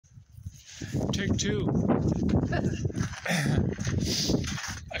Take two.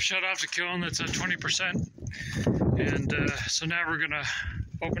 I shut off the kiln that's at 20%, and so now we're gonna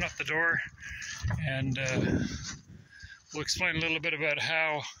open up the door, and we'll explain a little bit about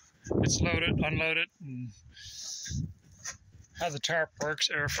how it's loaded, unloaded, and how the tarp works,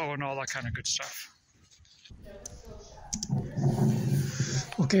 airflow, and all that kind of good stuff.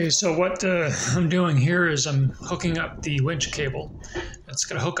 Okay, so what I'm doing here is I'm hooking up the winch cable. It's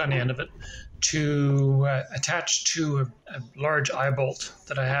got a hook on the end of it to attach to a large eye bolt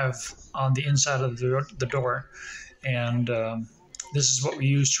that I have on the inside of the door. And this is what we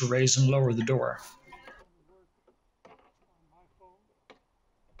use to raise and lower the door.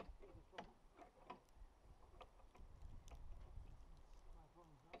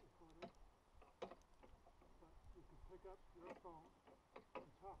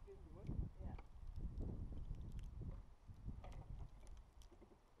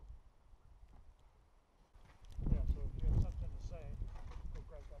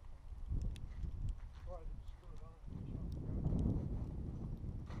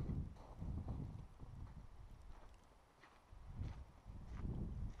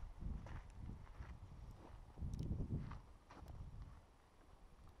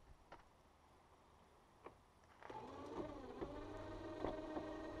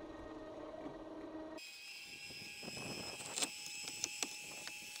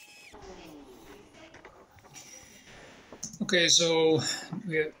 Okay, so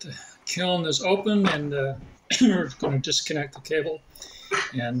we have the kiln is open, and we're going to disconnect the cable,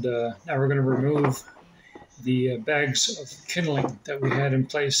 and now we're going to remove the bags of kindling that we had in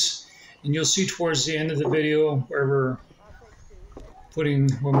place. And you'll see towards the end of the video where we're putting,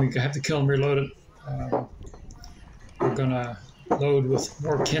 when we have the kiln reloaded, we're going to load with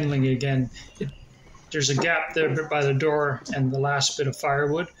more kindling again. There's a gap there by the door and the last bit of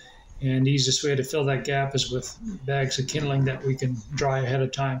firewood. And the easiest way to fill that gap is with bags of kindling that we can dry ahead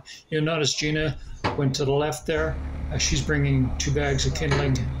of time. You'll notice Gina went to the left there. She's bringing 2 bags of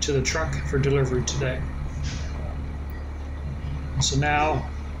kindling to the truck for delivery today. So now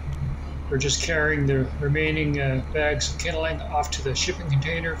we're just carrying the remaining bags of kindling off to the shipping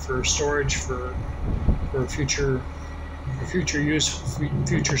container for storage for future use,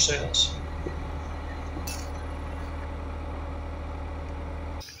 future sales.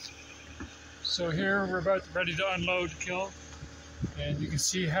 So here we're about ready to unload the kiln, and you can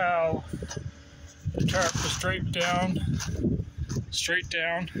see how the tarp was draped down, straight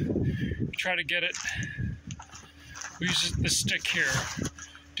down. Try to get it. We use this stick here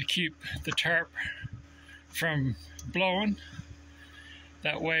to keep the tarp from blowing.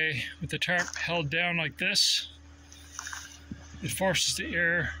 That way, with the tarp held down like this, it forces the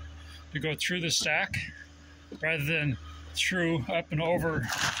air to go through the stack rather than through, up and over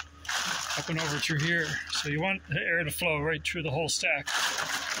through here. So you want the air to flow right through the whole stack.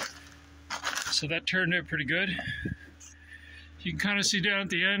 So that turned out pretty good. You can kind of see down at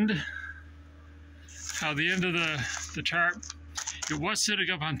the end how the end of the tarp, it was sitting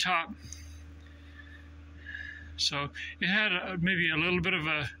up on top. So it had maybe a little bit of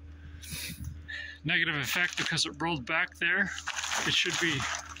a negative effect because it rolled back there. It should be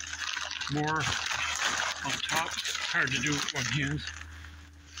more on top. Hard to do with one hand.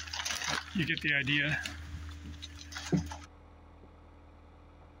 You get the idea.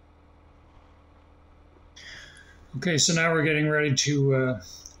 Okay, so now we're getting ready to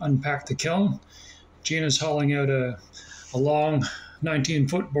unpack the kiln. Gina's hauling out a long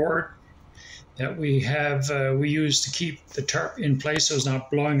 19-foot board that we use to keep the tarp in place so it's not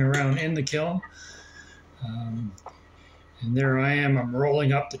blowing around in the kiln. And there I am, I'm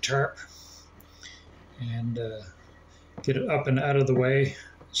rolling up the tarp and get it up and out of the way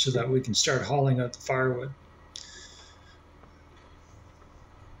so that we can start hauling out the firewood.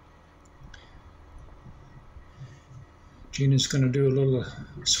 Gina's going to do a little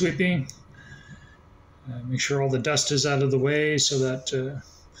sweeping, make sure all the dust is out of the way so that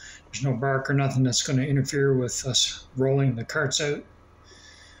there's no bark or nothing that's going to interfere with us rolling the carts out.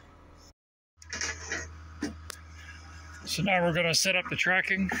 So now we're going to set up the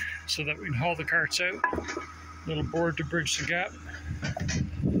tracking so that we can haul the carts out. Little board to bridge the gap.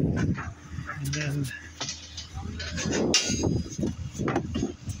 And then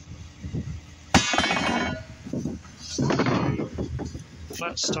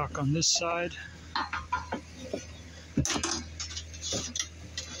flat stock on this side.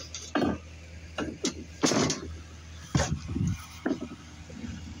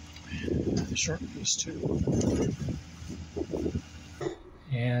 Shorten this too.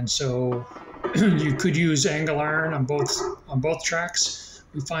 And so you could use angle iron on both tracks,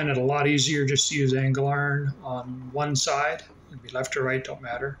 We find it a lot easier just to use angle iron on one side. It'd be left or right, don't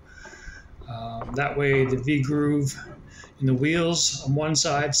matter. That way the V-groove in the wheels on one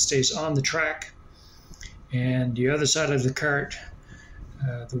side stays on the track, and the other side of the cart,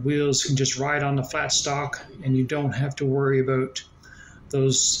 the wheels can just ride on the flat stock, and you don't have to worry about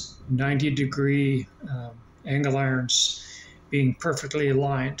those 90-degree angle irons being perfectly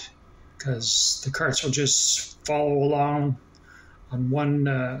aligned, because the carts will just follow along on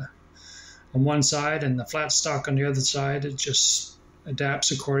one side, and the flat stock on the other side, it just adapts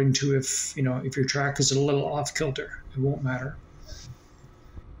according to if your track is a little off kilter. It won't matter.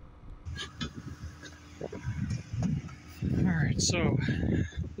 All right, so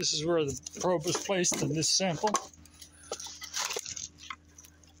this is where the probe was placed in this sample,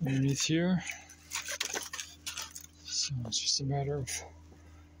 underneath here. So it's just a matter of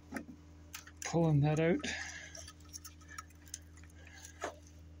pulling that out.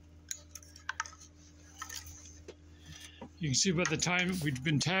 You can see by the time we've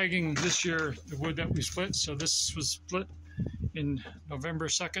been tagging this year the wood that we split. So this was split in November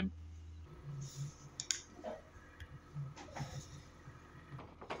 2nd.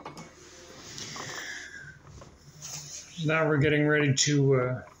 Now we're getting ready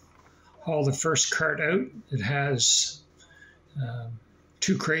to haul the first cart out. It has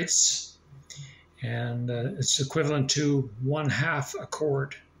 2 crates, and it's equivalent to 1/2 a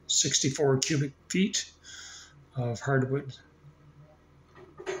cord, 64 cubic feet of hardwood.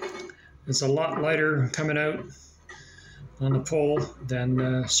 It's a lot lighter coming out on the pole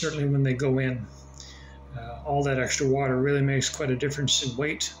than certainly when they go in. All that extra water really makes quite a difference in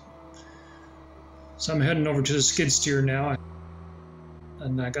weight. So I'm heading over to the skid steer now,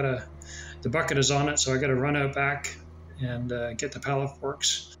 and the bucket is on it, so I got to run out back and get the pallet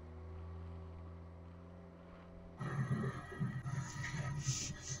forks.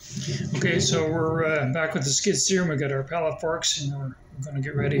 Okay, so we're back with the skid steer, and we got our pallet forks, and we're going to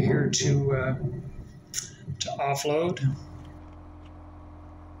get ready here to offload.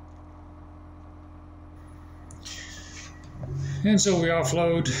 And so we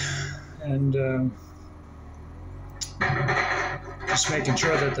offload, and just making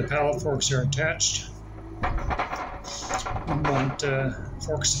sure that the pallet forks are attached. We want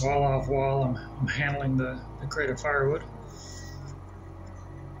forks to fall off while I'm handling the crate of firewood.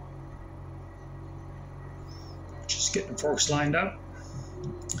 Just getting the forks lined up.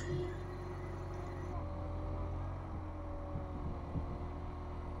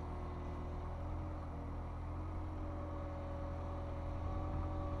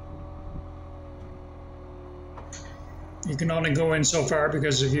 You can only go in so far,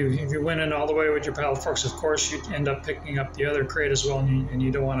 because if you went in all the way with your pallet forks, of course you'd end up picking up the other crate as well, and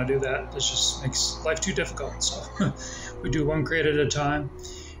you don't want to do that. This just makes life too difficult. So we do one crate at a time.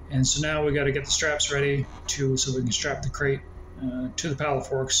 And so now we got to get the straps ready so we can strap the crate to the pallet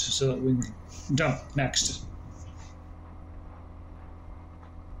forks so that we can dump next.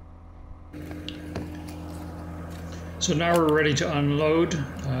 So now we're ready to unload,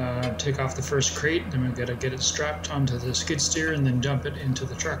 take off the first crate, then we've got to get it strapped onto the skid steer and then dump it into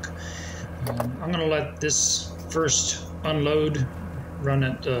the truck. I'm going to let this first unload run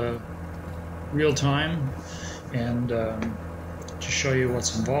at real time, and to show you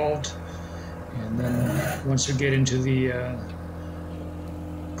what's involved. And then once we get into the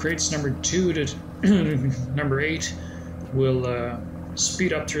crates number 2 to number 8, we'll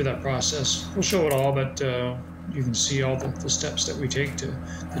speed up through that process. We'll show it all, but you can see all the steps that we take to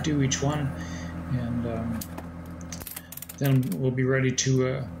do each one, and then we'll be ready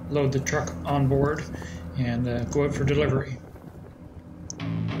to load the truck on board and go out for delivery.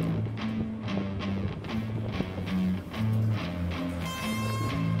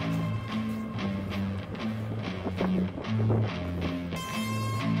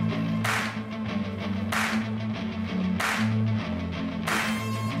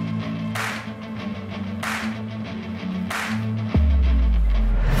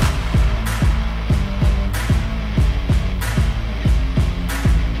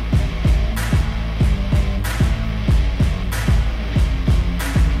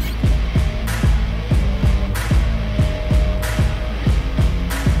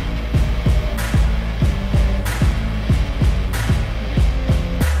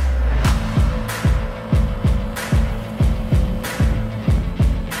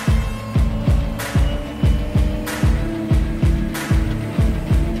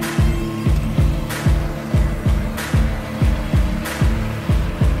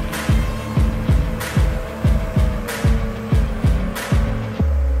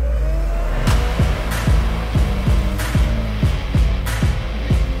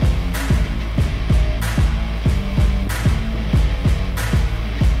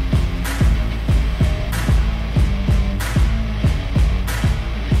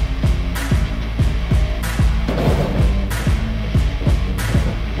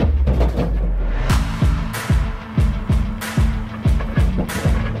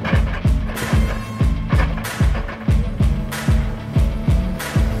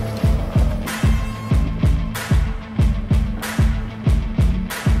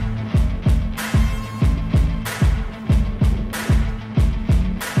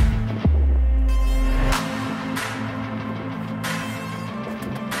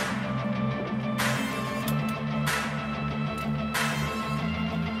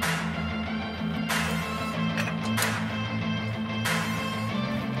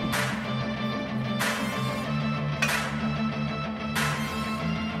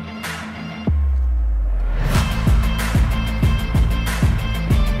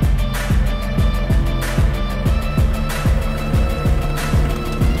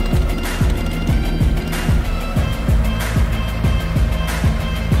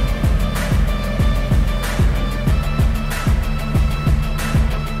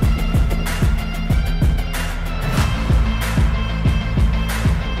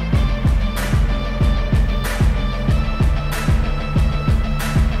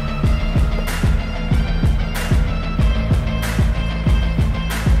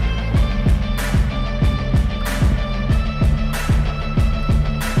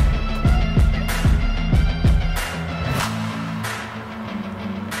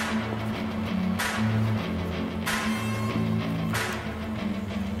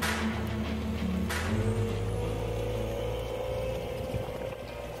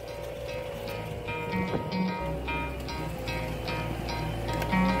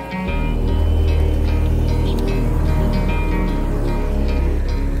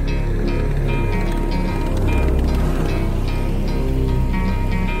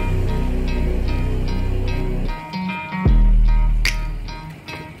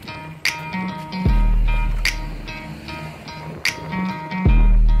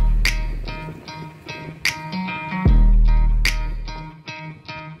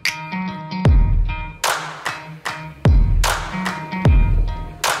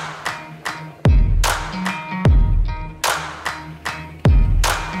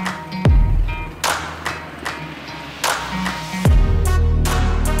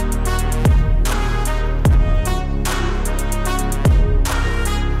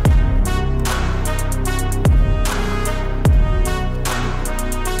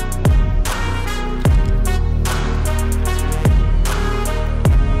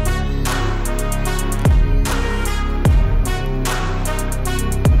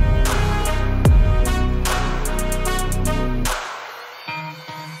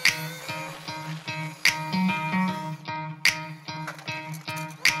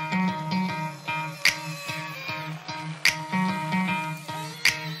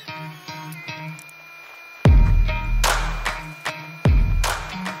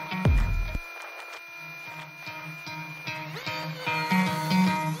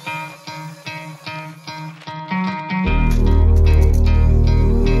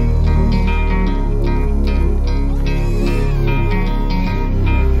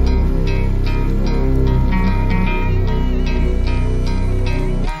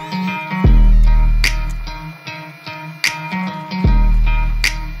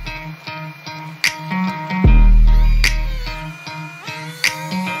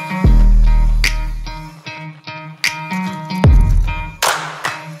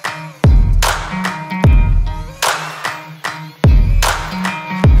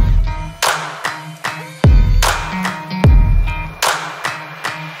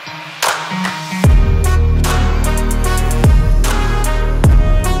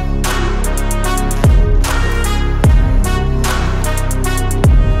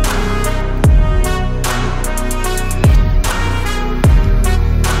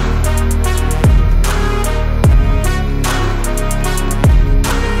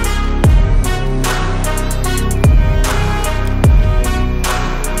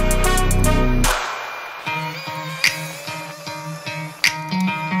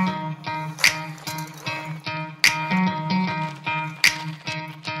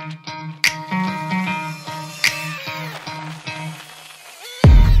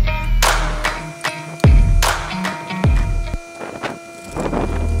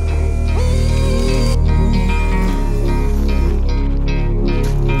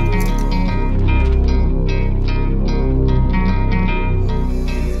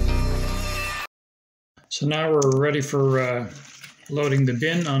 So now we're ready for loading the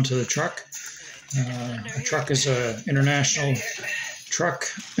bin onto the truck. The truck is an international truck,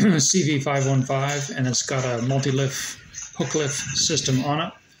 CV515, and it's got a multi-lift hook lift system on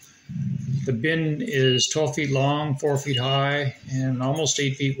it. The bin is 12 feet long, 4 feet high, and almost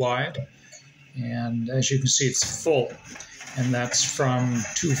 8 feet wide. And as you can see, it's full. And that's from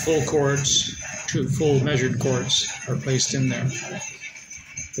two full measured cords are placed in there.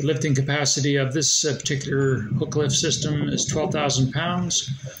 The lifting capacity of this particular hook lift system is 12,000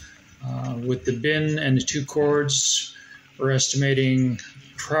 pounds. With the bin and the two cords, we're estimating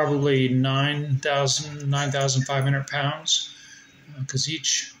probably 9,500 pounds, because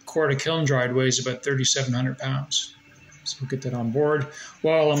each cord of kiln dried weighs about 3,700 pounds. So we'll get that on board.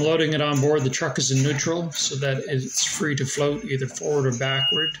 While I'm loading it on board, the truck is in neutral so that it's free to float either forward or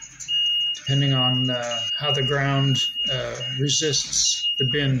backward, depending on how the ground resists the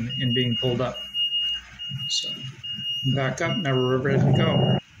bin in being pulled up. So back up, now we're ready to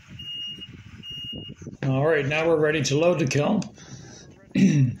go. All right, now we're ready to load the kiln.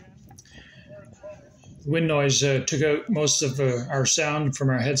 Wind noise took out most of our sound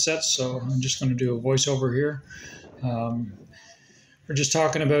from our headsets, so I'm just going to do a voiceover here. We're just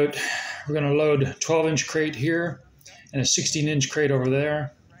talking about, we're going to load a 12-inch crate here and a 16-inch crate over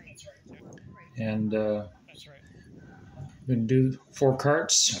there. And we're going to do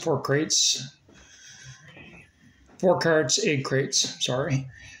 8 crates, sorry.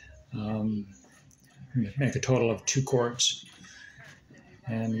 Make a total of 2 cords.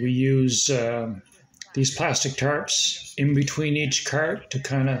 And we use these plastic tarps in between each cart to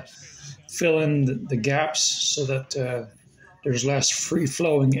kind of fill in the gaps so that there's less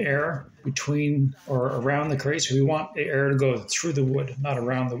free-flowing air between or around the crates. We want the air to go through the wood, not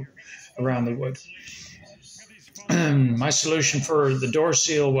around the wood. My solution for the door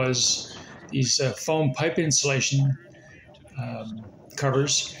seal was these foam pipe insulation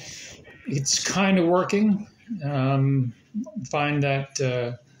covers. It's kind of working. Find that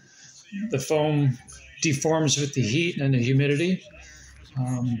the foam deforms with the heat and the humidity.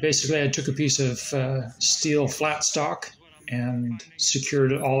 Basically, I took a piece of steel flat stock and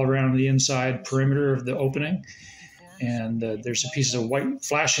secured it all around the inside perimeter of the opening. And there's a piece of white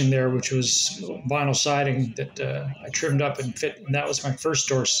flashing there, which was vinyl siding that I trimmed up and fit. And that was my first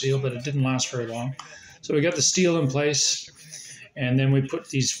door seal, but it didn't last very long. So we got the steel in place, and then we put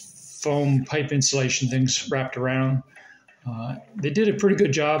these foam pipe insulation things wrapped around. They did a pretty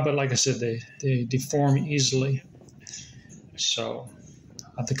good job, but like I said, they deform easily. So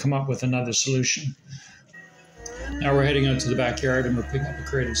I have to come up with another solution. Now we're heading out to the backyard and we're picking up a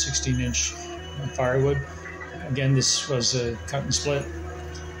crate of 16-inch firewood. Again, this was a cut and split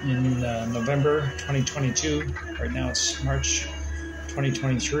in November 2022. Right now it's March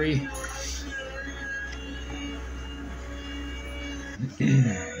 2023.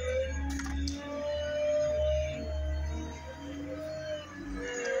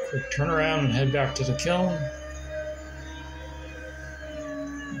 Quick turn around and head back to the kiln.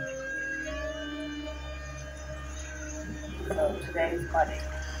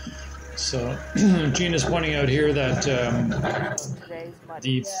 So Gina's pointing out here that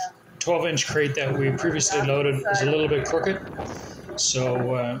the 12-inch crate that we previously loaded was a little bit crooked.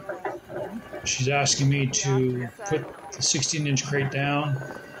 So she's asking me to put the 16-inch crate down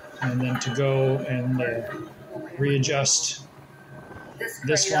and then to go and readjust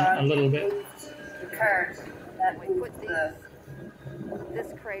this one a little bit. We put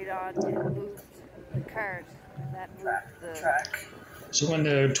this crate on, it moved the cart, that moved the track. So when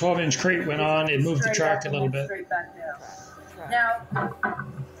the 12-inch crate went on, it moved the track a little bit. Straight back down. Now,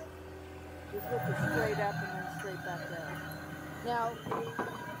 just lift it straight up and then straight back down. Now,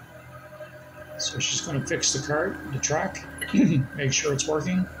 so she's going to fix the track, make sure it's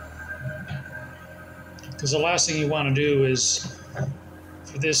working. Because the last thing you want to do is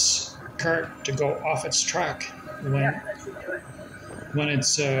for this cart to go off its track when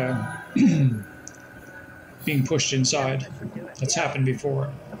it's being pushed inside. That's happened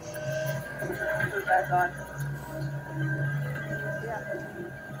before. put back on. Yeah.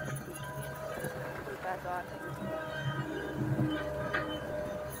 Put it back on.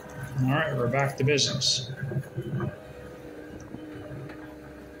 All right, we're back to business.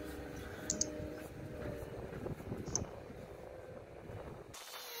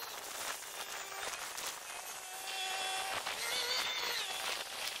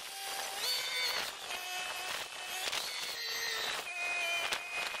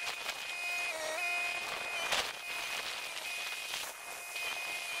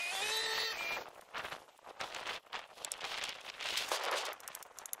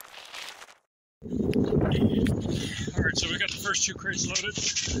 first two crates loaded,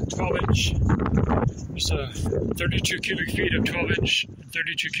 12-inch. There's 32 cubic feet of 12-inch,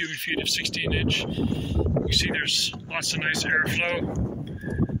 32 cubic feet of 16-inch. You see there's lots of nice airflow.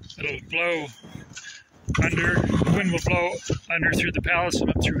 It'll blow under, the wind will blow under through the pallets and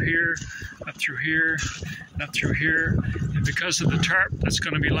up through here, up through here, and up through here. And because of the tarp that's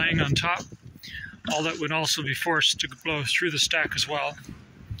going to be laying on top, all that would also be forced to blow through the stack as well.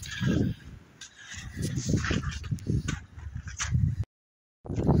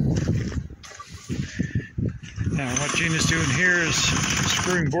 Now what Gene is doing here is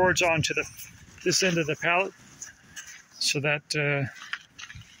screwing boards onto this end of the pallet so that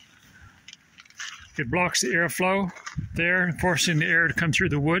it blocks the airflow there, forcing the air to come through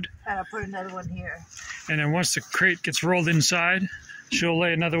the wood. And I'll put another one here. And then once the crate gets rolled inside, she'll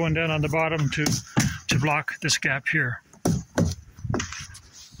lay another one down on the bottom to block this gap here.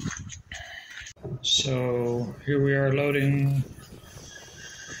 So here we are loading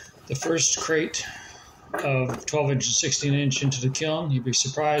the first crate of 12-inch and 16-inch into the kiln. You'd be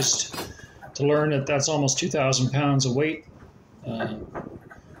surprised to learn that that's almost 2,000 pounds of weight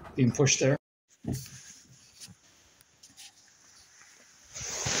being pushed there.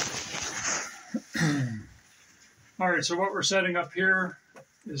 All right, so what we're setting up here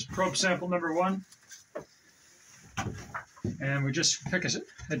is probe sample number 1. And we just pick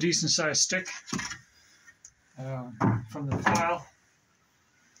a decent sized stick from the pile.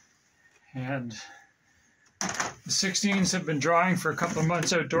 And the 16s have been drying for a couple of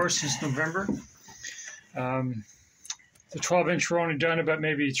months outdoors since November. The 12-inch were only done about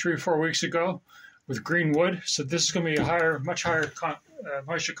maybe 3 or 4 weeks ago with green wood. So this is going to be a much higher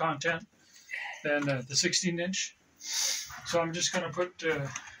moisture content than the 16-inch. So I'm just going to put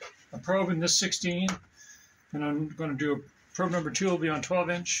a probe in this 16, and I'm going to do probe number 2 will be on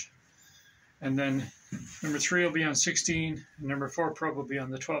 12-inch, and then number 3 will be on 16, and number 4 probe will be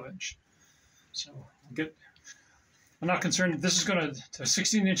on the 12-inch. So I'm not concerned. The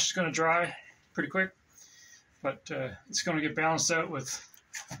 16-inch is going to dry pretty quick, but it's going to get balanced out with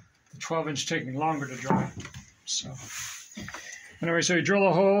the 12-inch taking longer to dry. So anyway, so you drill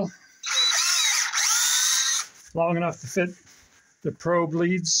a hole long enough to fit the probe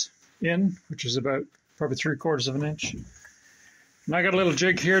leads in, which is about probably 3/4 of an inch. And I got a little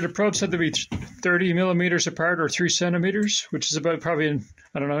jig here. The probes had to be 30 millimeters apart or 3 centimeters, which is about probably,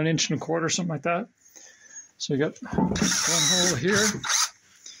 I don't know, 1.25 inches, something like that. So you got one hole here,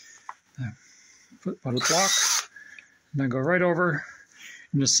 put a block, and then go right over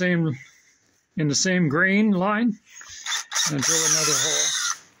in the same grain line, and drill another hole.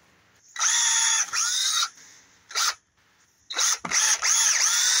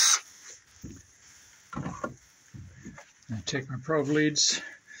 I take my probe leads,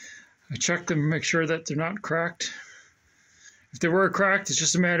 I check them, make sure that they're not cracked. If they were cracked, it's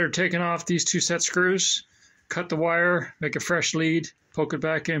just a matter of taking off these 2 set screws, cut the wire, make a fresh lead, poke it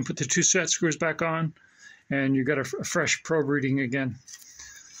back in, put the 2 set screws back on, and you got a fresh probe reading again.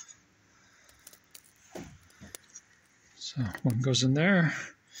 So one goes in there.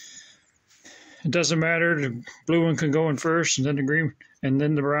 It doesn't matter, the blue one can go in first, and then the green, and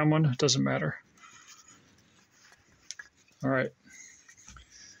then the brown one, it doesn't matter. All right.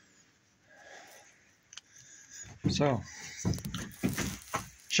 So,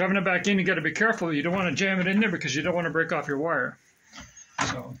 shoving it back in, you got to be careful. You don't want to jam it in there because you don't want to break off your wire.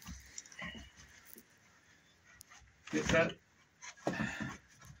 So, get that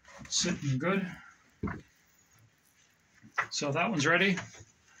sitting good. So that one's ready.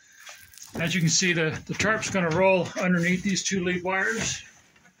 As you can see, the tarp's going to roll underneath these 2 lead wires.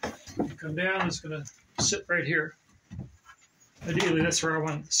 Come down, it's going to sit right here. Ideally, that's where I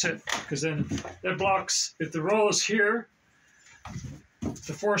want it to sit, because then that blocks, if the roll is here,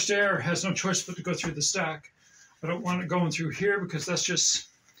 the forced air has no choice but to go through the stack. I don't want it going through here because that's just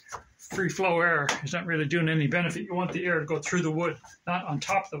free flow air. It's not really doing any benefit. You want the air to go through the wood, not on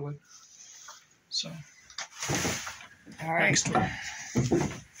top of the wood. So, all right. Thanks to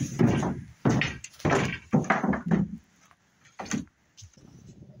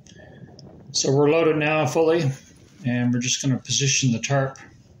So we're loaded now fully, and we're just going to position the tarp.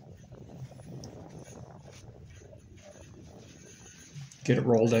 Get it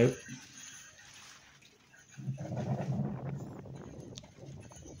rolled out.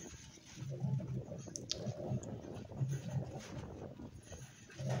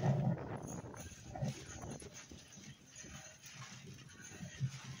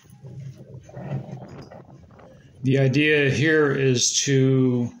 The idea here is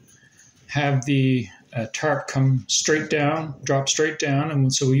to have the tarp come straight down, drop straight down,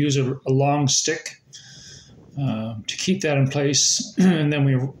 and so we use a long stick to keep that in place, and then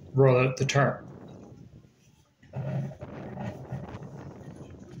we roll out the tarp.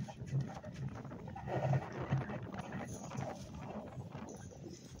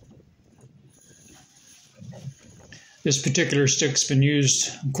 This particular stick's been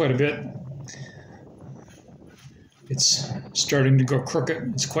used quite a bit. It's starting to go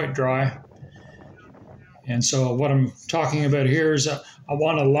crooked. It's quite dry. And so what I'm talking about here is I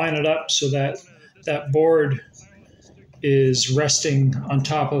want to line it up so that that board is resting on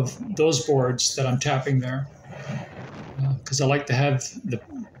top of those boards that I'm tapping there. Because I like to have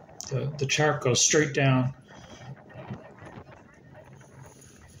the tarp go straight down.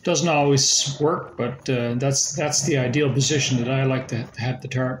 Doesn't always work, but that's the ideal position that I like to have the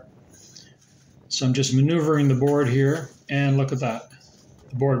tarp. So I'm just maneuvering the board here, and look at that.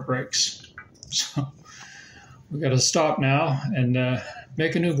 The board breaks. So we've got to stop now and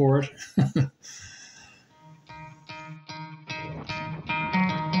make a new board.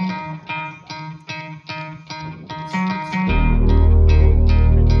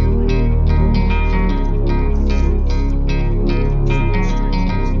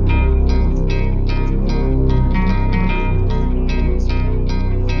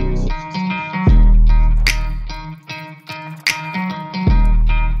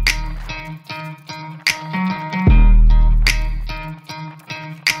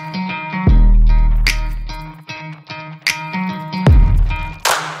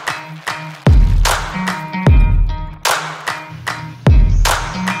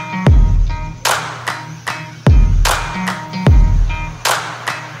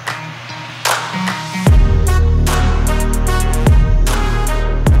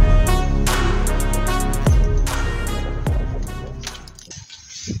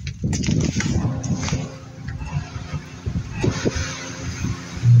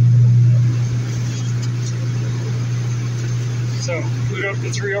 So boot up the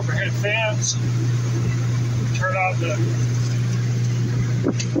 3 overhead fans, turn on the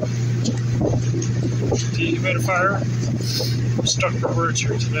dehumidifier. I'm stuck for words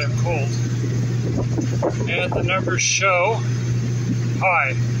here today, I'm cold. And the numbers show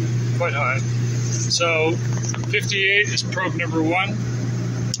high, quite high. So 58 is probe number 1,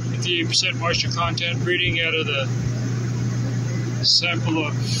 58% moisture content, reading out of the sample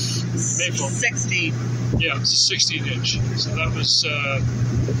of maple. 60. Yeah, it's a 16 inch. So that was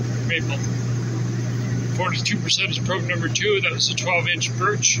maple. 42% is probe number 2. That was a 12 inch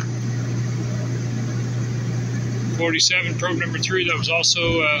birch. 47 probe number 3. That was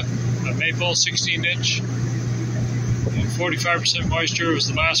also a maple 16 inch. And 45% moisture was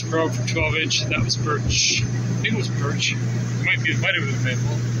the last probe for 12 inch, and that was birch. I think it was birch. It might have been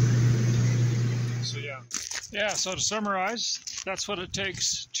maple. So yeah. So to summarize, that's what it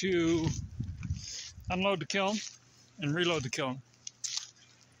takes to unload the kiln and reload the kiln.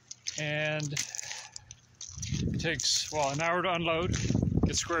 And it takes, well, an hour to unload,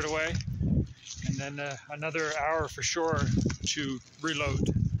 get squared away, and then another hour for sure to reload.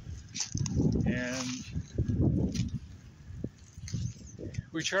 And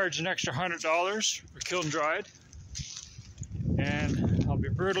we charge an extra $100 for kiln dried. And I'll be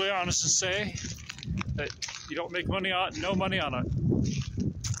brutally honest and say that you don't make no money on it,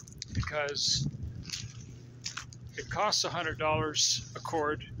 because it costs $100 a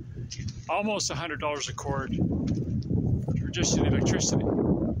cord, almost $100 a cord for just the electricity.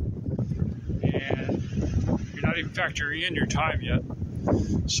 And you're not even factoring in your time yet.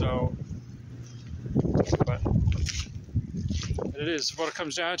 So, but it is, what it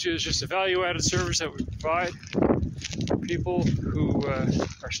comes down to is just a value-added service that we provide for people who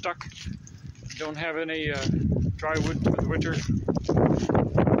are stuck, don't have any dry wood for the winter.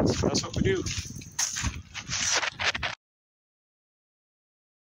 So that's what we do.